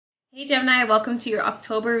Hey Gemini, welcome to your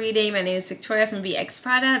October reading. My name is Victoria from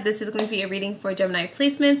VXPRADA. This is going to be a reading for Gemini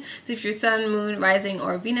placements. So if your sun, moon, rising,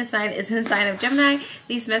 or Venus sign is in the sign of Gemini,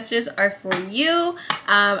 these messages are for you.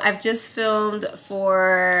 I've just filmed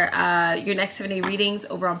for your next 7-day readings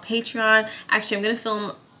over on Patreon. Actually, I'm going to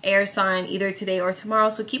film air sign either today or tomorrow,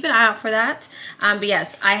 so keep an eye out for that. But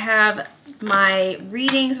yes, I have my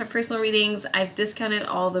readings, my personal readings. I've discounted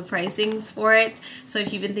all the pricings for it, so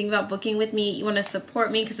if you've been thinking about booking with me, you want to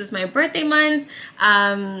support me because it's my birthday month,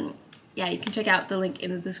 yeah, you can check out the link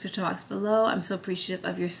in the description box below. I'm so appreciative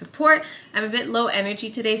of your support. I'm a bit low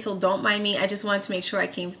energy today, so don't mind me. I just wanted to make sure I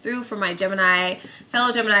came through for my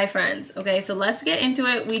fellow Gemini friends. Okay, so let's get into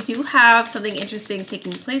it. We do have something interesting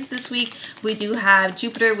taking place this week. We do have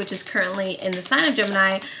Jupiter, which is currently in the sign of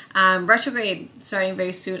Gemini, retrograde starting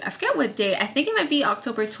very soon. I forget what day. I think it might be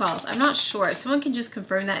October 12th. I'm not sure. If someone can just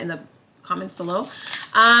confirm that in the comments below.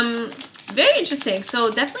 Very interesting.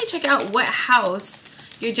 So definitely check out what house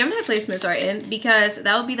your Gemini placements are in, because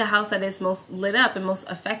that will be the house that is most lit up and most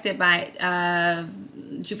affected by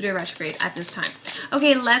Jupiter retrograde at this time.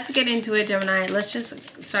 Okay, let's get into it, Gemini. Let's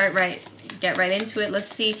just get right into it. Let's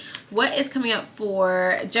see what is coming up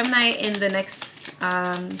for Gemini in the next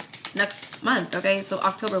month. Okay, so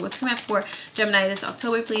October. What's coming up for Gemini this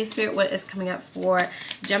October, please, Spirit? What is coming up for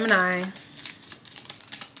Gemini?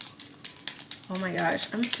 Oh my gosh,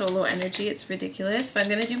 I'm so low energy, it's ridiculous, but I'm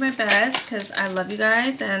gonna do my best because I love you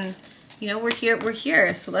guys, and you know, we're here,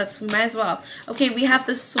 so we might as well. Okay, we have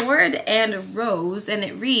the Sword and Rose, and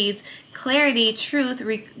it reads clarity, truth,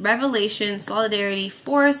 revelation, solidarity,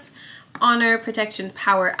 force, honor, protection,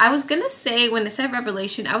 power. I was gonna say, when it said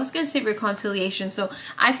revelation, I was gonna say reconciliation. So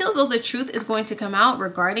I feel as though the truth is going to come out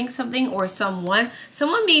regarding something or someone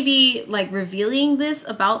may be like revealing this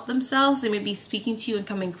about themselves. They may be speaking to you and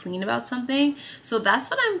coming clean about something. So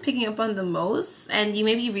that's what I'm picking up on the most. And you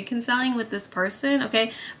may be reconciling with this person,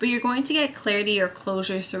 okay, but you're going to get clarity or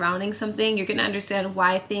closure surrounding something. You're gonna understand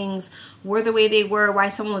why things were the way they were, why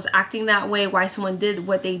someone was acting that way, why someone did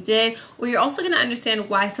what they did, or you're also gonna understand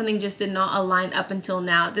why something just did not align up until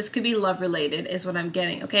now. This could be love related is what I'm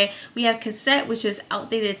getting. Okay, we have cassette, which is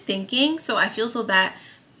outdated thinking. So I feel so that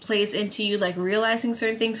plays into you like realizing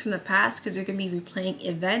certain things from the past, because you're gonna be replaying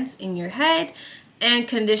events in your head. And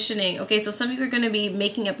conditioning. Okay, so some of you are going to be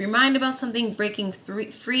making up your mind about something, breaking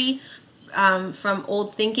free from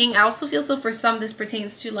old thinking. I also feel so for some this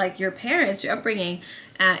pertains to like your parents, your upbringing.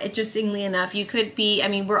 Interestingly enough, you could be, I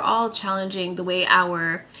mean, we're all challenging the way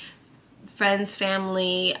our friends,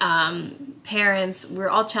 family, parents, we're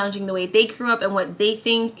all challenging the way they grew up and what they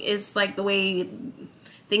think is like the way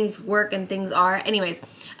things work and things are. Anyways,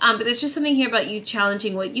 but there's just something here about you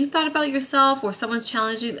challenging what you thought about yourself, or someone's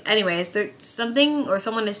challenging. Anyways, there's something, or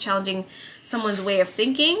someone is challenging someone's way of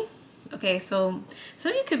thinking. Okay, so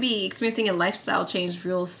some of you could be experiencing a lifestyle change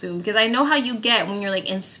real soon, because I know how you get when you're like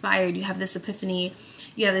inspired, you have this epiphany,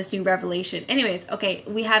 you have this new revelation. Anyways, okay,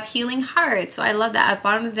 we have healing heart. So I love that at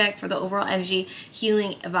bottom of the deck for the overall energy,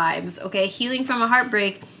 healing vibes. Okay, healing from a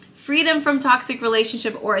heartbreak, freedom from toxic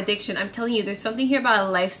relationship or addiction. I'm telling you, there's something here about a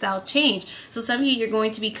lifestyle change. So some of you, you're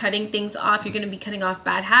going to be cutting things off. You're going to be cutting off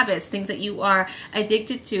bad habits, things that you are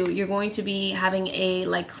addicted to. You're going to be having a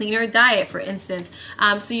like cleaner diet, for instance.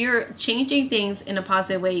 So you're changing things in a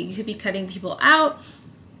positive way. You could be cutting people out,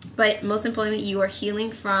 but most importantly, you are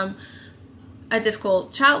healing from a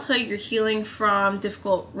difficult childhood. You're healing from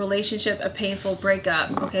difficult relationship, a painful breakup.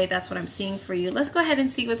 Okay, that's what I'm seeing for you. Let's go ahead and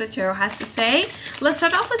see what the tarot has to say. Let's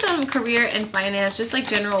start off with career and finance, just like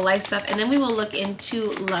general life stuff, and then we will look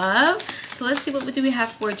into love. So let's see, what do we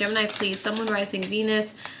have for Gemini, please? Sun, Moon, Rising,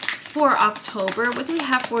 Venus for October. What do we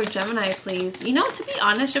have for Gemini, please? You know, to be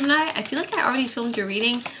honest, Gemini, I feel like I already filmed your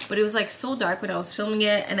reading, but it was like so dark when I was filming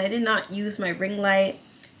it, and I did not use my ring light,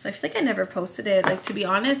 so I feel like I never posted it. Like, to be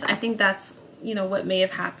honest, I think that's, you know, what may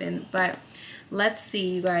have happened. But let's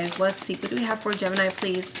see, you guys, let's see, what do we have for Gemini,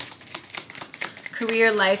 please?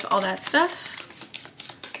 Career, life, all that stuff.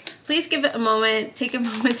 Please give it a moment, take a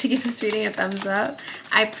moment to give this reading a thumbs up.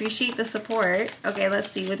 I appreciate the support. Okay,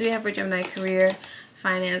 let's see, what do we have for Gemini? Career,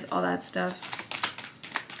 finance, all that stuff.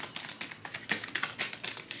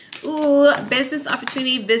 Ooh, business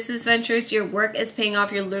opportunity, business ventures, your work is paying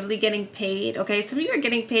off. You're literally getting paid, okay? Some of you are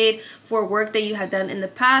getting paid for work that you have done in the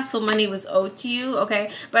past, so money was owed to you,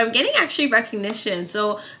 okay? But I'm getting actually recognition,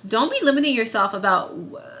 so don't be limiting yourself about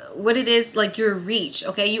what it is, like your reach,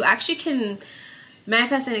 okay? You actually can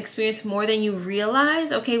manifest and experience more than you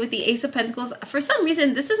realize. Okay, with the Ace of Pentacles, for some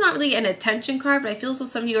reason, this is not really an attention card, but I feel as though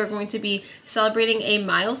some of you are going to be celebrating a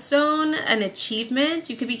milestone, an achievement.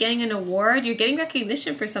 You could be getting an award. You're getting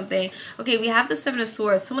recognition for something. Okay, we have the Seven of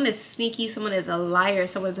Swords. Someone is sneaky. Someone is a liar.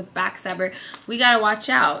 Someone is a backstabber. We got to watch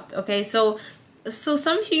out. Okay, so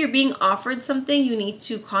some of you, you're being offered something. You need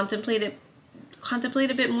to contemplate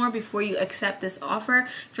a bit more before you accept this offer.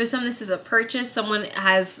 For some, this is a purchase. Someone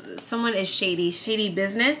is shady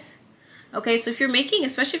business. Okay, so if you're making,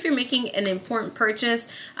 especially if you're making an important purchase,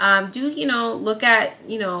 do, look at,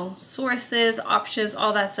 sources, options,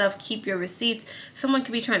 all that stuff. Keep your receipts. Someone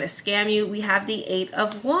could be trying to scam you. We have the Eight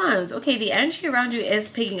of Wands. Okay, the energy around you is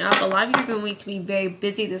picking up. A lot of you are going to be very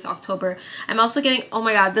busy this October. I'm also getting, oh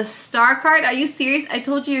my God, the Star card. Are you serious? I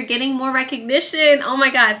told you you're getting more recognition. Oh my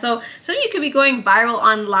God. So some of you could be going viral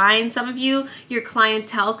online. Some of you, your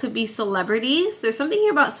clientele could be celebrities. There's something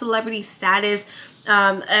here about celebrity status.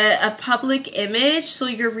 A public image. So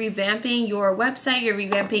you're revamping your website, you're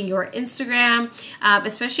revamping your Instagram,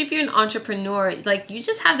 especially if you're an entrepreneur. Like, you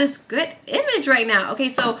just have this good image right now. Okay,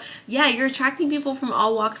 so yeah, you're attracting people from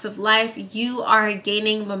all walks of life. You are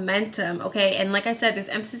gaining momentum. Okay, and like I said, there's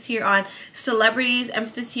emphasis here on celebrities,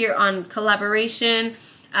 emphasis here on collaboration,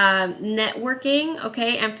 networking.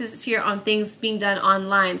 Okay, emphasis here on things being done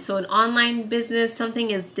online. So an online business,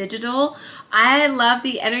 something is digital. I love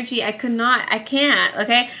the energy. I can't.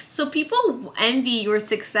 Okay, so people envy your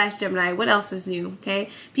success, Gemini. What else is new? Okay,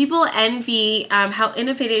 people envy how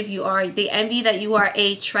innovative you are. They envy that you are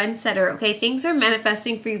a trendsetter. Okay, things are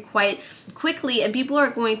manifesting for you quite quickly, and people are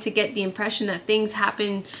going to get the impression that things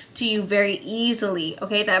happen to you very easily.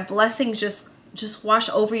 Okay, that blessings just wash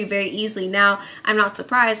over you very easily. Now, I'm not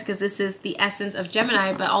surprised because this is the essence of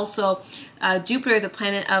Gemini, but also Jupiter, the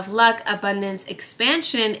planet of luck, abundance,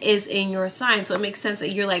 expansion, is in your sign. So it makes sense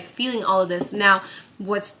that you're like feeling all of this. Now,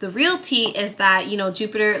 what's the real tea is that,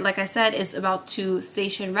 Jupiter, like I said, is about to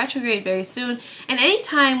station retrograde very soon. And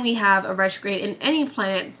anytime we have a retrograde in any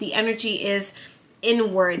planet, the energy is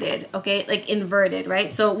inwarded, okay, like inverted,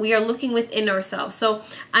 right? So we are looking within ourselves. So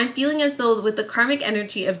I'm feeling as though with the karmic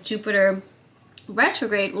energy of Jupiter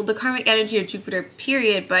retrograde, well, the karmic energy of Jupiter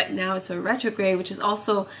period, but now it's a retrograde, which is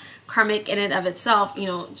also karmic in and of itself,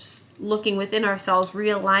 just looking within ourselves,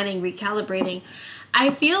 realigning, recalibrating. I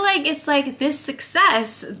feel like it's like this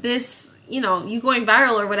success, this, you going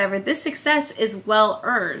viral or whatever, this success is well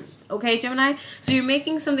earned. Okay, Gemini? So you're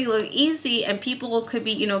making something look easy, and people could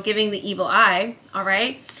be, giving the evil eye. All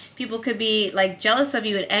right, people could be like jealous of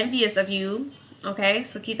you and envious of you. Okay,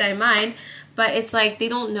 so keep that in mind. But it's like they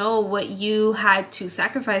don't know what you had to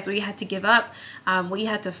sacrifice, what you had to give up, what you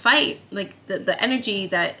had to fight, like the energy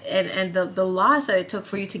that and the loss that it took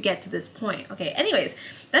for you to get to this point. Okay, anyways,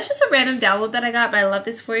 that's just a random download that I got, but I love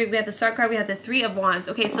this for you. We have the Star card, we have the Three of Wands.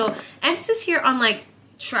 Okay, so emphasis here on like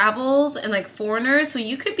travels and like foreigners. So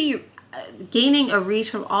you could be gaining a reach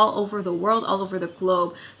from all over the world, all over the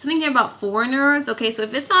globe. Something here about foreigners. Okay, so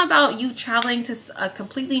if it's not about you traveling to a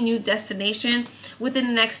completely new destination within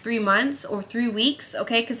the next 3 months or 3 weeks,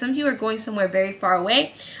 okay, because some of you are going somewhere very far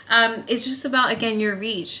away, it's just about, again, your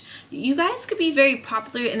reach. You guys could be very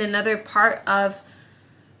popular in another part of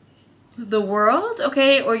the world,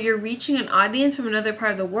 okay, or you're reaching an audience from another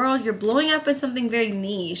part of the world. You're blowing up in something very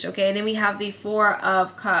niche, okay. And then we have the Four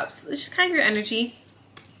of Cups. It's just kind of your energy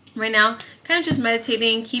right now, kind of just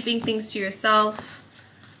meditating, keeping things to yourself.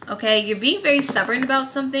 Okay, you're being very stubborn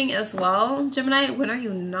about something as well, Gemini. When are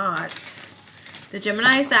you not? The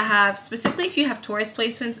Geminis that have, specifically if you have Taurus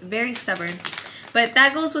placements, very stubborn. But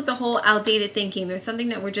that goes with the whole outdated thinking. There's something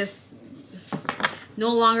that we're just no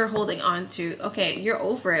longer holding on to. Okay, you're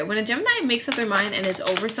over it. When a Gemini makes up their mind and is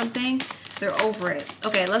over something, they're over it.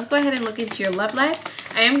 Okay, let's go ahead and look into your love life.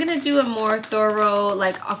 I am going to do a more thorough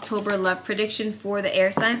like October love prediction for the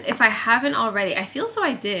air signs. If I haven't already, I feel so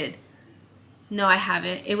I did. No, I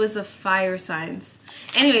haven't. It was the fire signs.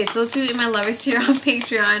 Anyways, those two in my lovers here on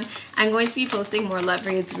Patreon. I'm going to be posting more love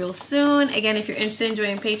reads real soon. Again, if you're interested in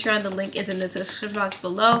joining Patreon, the link is in the description box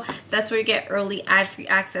below. That's where you get early ad-free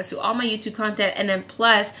access to all my YouTube content, and then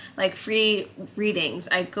plus like free readings.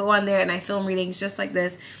 I go on there and I film readings just like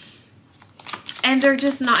this, and they're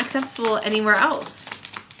just not accessible anywhere else.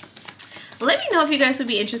 Let me know if you guys would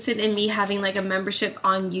be interested in me having like a membership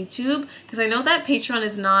on YouTube, because I know that Patreon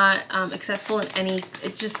is not accessible in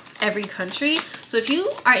just every country. So if you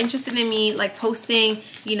are interested in me like posting,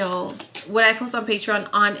 what I post on Patreon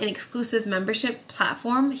on an exclusive membership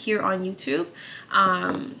platform here on YouTube,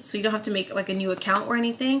 so you don't have to make like a new account or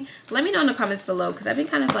anything, let me know in the comments below, because I've been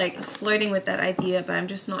kind of like flirting with that idea, but I'm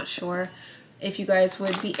just not sure if you guys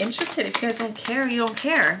would be interested. If you guys don't care, you don't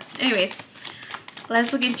care. Anyways,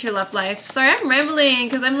 let's look into your love life. Sorry, I'm rambling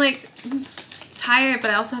because I'm like tired, but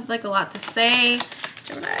I also have like a lot to say.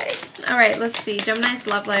 Gemini. All right, let's see. Gemini's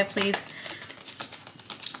love life, please.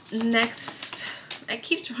 Next, I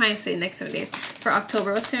keep trying to say next 7 days. For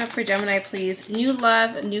October, what's coming up for Gemini, please? New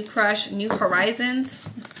love, new crush, new horizons.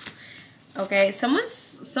 Okay, someone's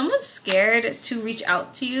scared to reach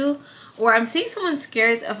out to you, or I'm seeing someone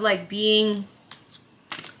scared of like being,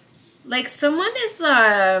 like someone is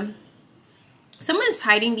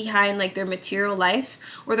hiding behind like their material life,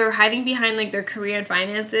 or they're hiding behind like their career and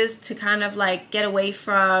finances to kind of like get away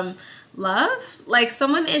from love. Like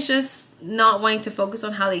someone is just not wanting to focus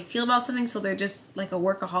on how they feel about something, so they're just like a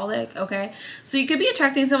workaholic. Okay, so you could be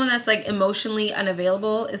attracting someone that's like emotionally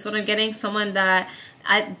unavailable is what I'm getting. Someone that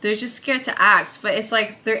they're just scared to act, but it's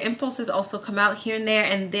like their impulses also come out here and there,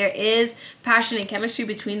 and there is passion and chemistry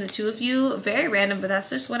between the two of you. Very random, but that's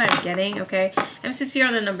just what I'm getting. Okay, emphasis here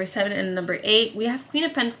on the number 7 and the number 8. We have Queen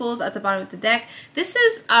of Pentacles at the bottom of the deck. This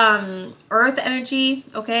is earth energy.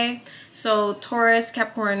 Okay, so Taurus,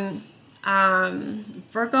 Capricorn,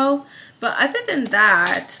 Virgo. But other than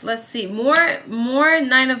that, let's see, more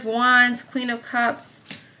 9 of Wands, Queen of Cups.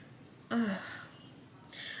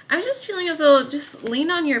 I'm just feeling as though just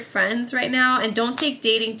lean on your friends right now and don't take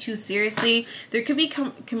dating too seriously. There could be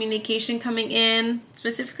communication coming in,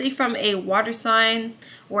 specifically from a water sign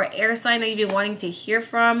or air sign that you've been wanting to hear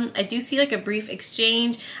from. I do see like a brief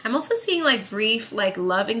exchange. I'm also seeing like brief like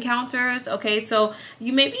love encounters. Okay, so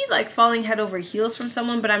you may be like falling head over heels from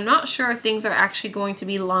someone, but I'm not sure if things are actually going to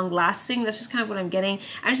be long lasting. That's just kind of what I'm getting.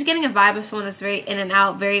 I'm just getting a vibe of someone that's very in and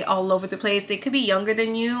out, very all over the place. They could be younger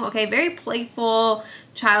than you. Okay, very playful,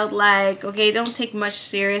 childlike. Okay, don't take much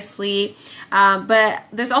seriously, but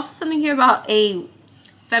there's also something here about a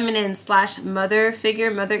feminine / mother figure,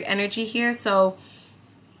 mother energy here. So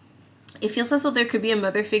it feels as though there could be a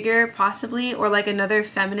mother figure possibly, or like another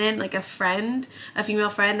feminine, like a friend, a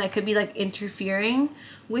female friend that could be like interfering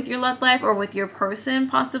with your love life or with your person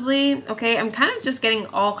possibly. Okay, I'm kind of just getting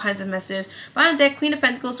all kinds of messages. Bottom deck, Queen of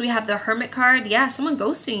Pentacles, we have the Hermit card. Yeah, someone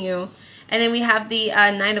ghosting you. And then we have the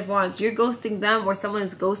 9 of Wands. You're ghosting them, or someone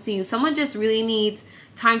is ghosting you. Someone just really needs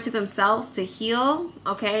time to themselves to heal,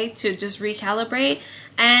 okay, to just recalibrate.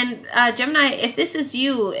 And Gemini, if this is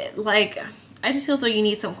you, like, I just feel as though you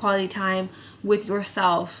need some quality time with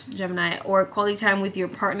yourself, Gemini, or quality time with your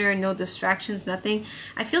partner, no distractions, nothing.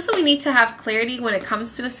 I feel so we need to have clarity when it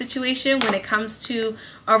comes to a situation, when it comes to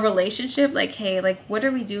a relationship, like, hey, like, what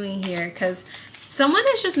are we doing here? Because someone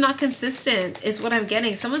is just not consistent is what I'm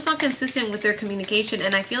getting. Someone's not consistent with their communication,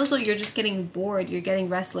 and I feel as though you're just getting bored. You're getting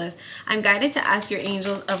restless. I'm guided to ask your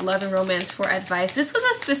angels of love and romance for advice. This was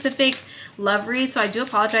a specific love read, so I do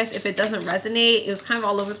apologize if it doesn't resonate. It was kind of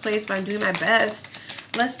all over the place, but I'm doing my best.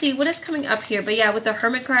 Let's see what is coming up here. But yeah, with the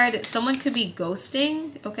Hermit card, someone could be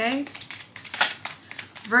ghosting, okay?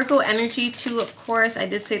 Virgo energy too, of course. I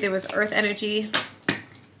did say there was earth energy.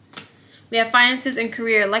 We have finances and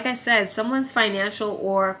career. Like I said, someone's financial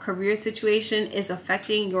or career situation is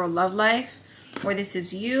affecting your love life, or this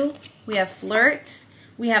is you. We have flirt.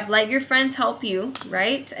 We have let your friends help you,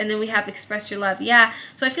 right? And then we have express your love. Yeah,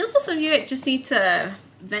 so I feel so some of you just need to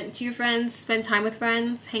vent to your friends, spend time with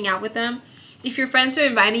friends, hang out with them. If your friends are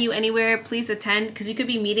inviting you anywhere, please attend, because you could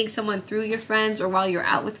be meeting someone through your friends or while you're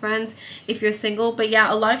out with friends if you're single. But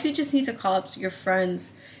yeah, a lot of you just need to call up your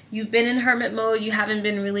friends. You've been in hermit mode. You haven't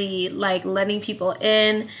been really like letting people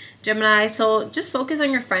in, Gemini. So just focus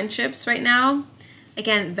on your friendships right now.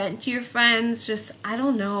 Again, vent to your friends. Just, I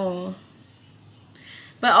don't know.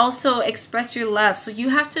 But also express your love. So you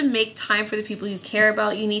have to make time for the people you care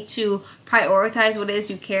about. You need to prioritize what it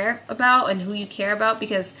is you care about and who you care about,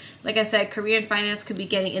 because like I said, career and finance could be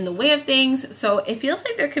getting in the way of things. So it feels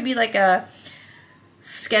like there could be like a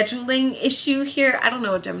scheduling issue here. I don't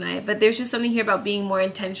know, Gemini, but there's just something here about being more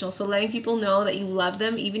intentional. So letting people know that you love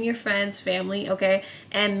them, even your friends, family, okay,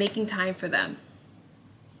 and making time for them.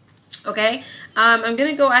 Okay, I'm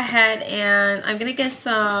gonna go ahead and I'm gonna get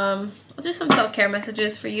some, I'll do some self-care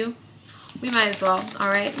messages for you. We might as well. All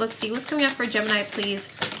right, let's see what's coming up for Gemini, please.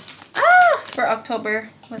 For October,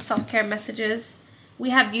 with self-care messages. We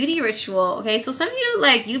have beauty ritual. Okay, so some of you,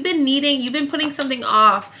 like, you've been putting something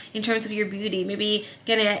off in terms of your beauty. Maybe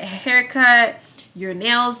getting a haircut, your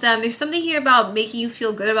nails done. There's something here about making you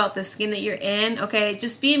feel good about the skin that you're in. Okay,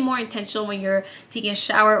 just being more intentional when you're taking a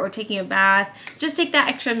shower or taking a bath. Just take that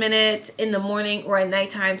extra minute in the morning or at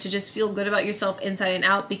nighttime to just feel good about yourself inside and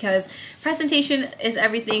out, because presentation is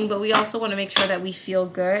everything, but we also want to make sure that we feel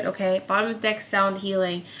good. Okay, bottom of deck, sound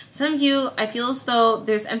healing. Some of you, I feel as though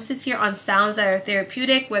there's emphasis here on sounds that are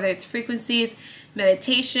therapeutic, whether it's frequencies,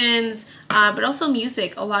 meditations, but also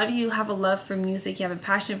music. A lot of you have a love for music, you have a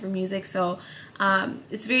passion for music, so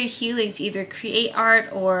it's very healing to either create art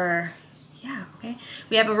or, yeah, okay.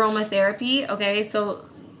 We have aromatherapy, okay, so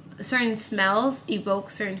certain smells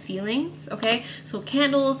evoke certain feelings, okay? So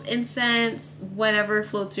candles, incense, whatever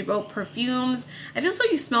floats your boat, perfumes. I feel so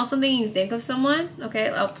you smell something and you think of someone, okay?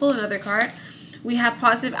 I'll pull another card. We have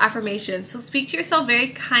positive affirmations. So speak to yourself very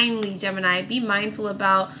kindly, Gemini. Be mindful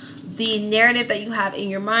about the narrative that you have in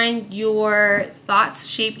your mind. Your thoughts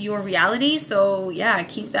shape your reality. So yeah,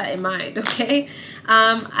 keep that in mind, okay?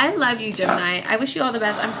 I love you, Gemini. I wish you all the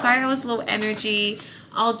best. I'm sorry I was low energy.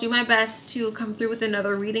 I'll do my best to come through with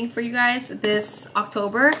another reading for you guys this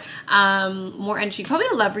October. More energy. Probably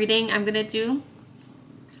a love reading I'm going to do.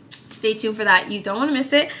 Stay tuned for that. You don't want to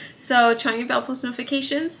miss it. So turn on your bell post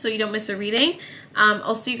notifications so you don't miss a reading.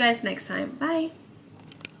 I'll see you guys next time. Bye.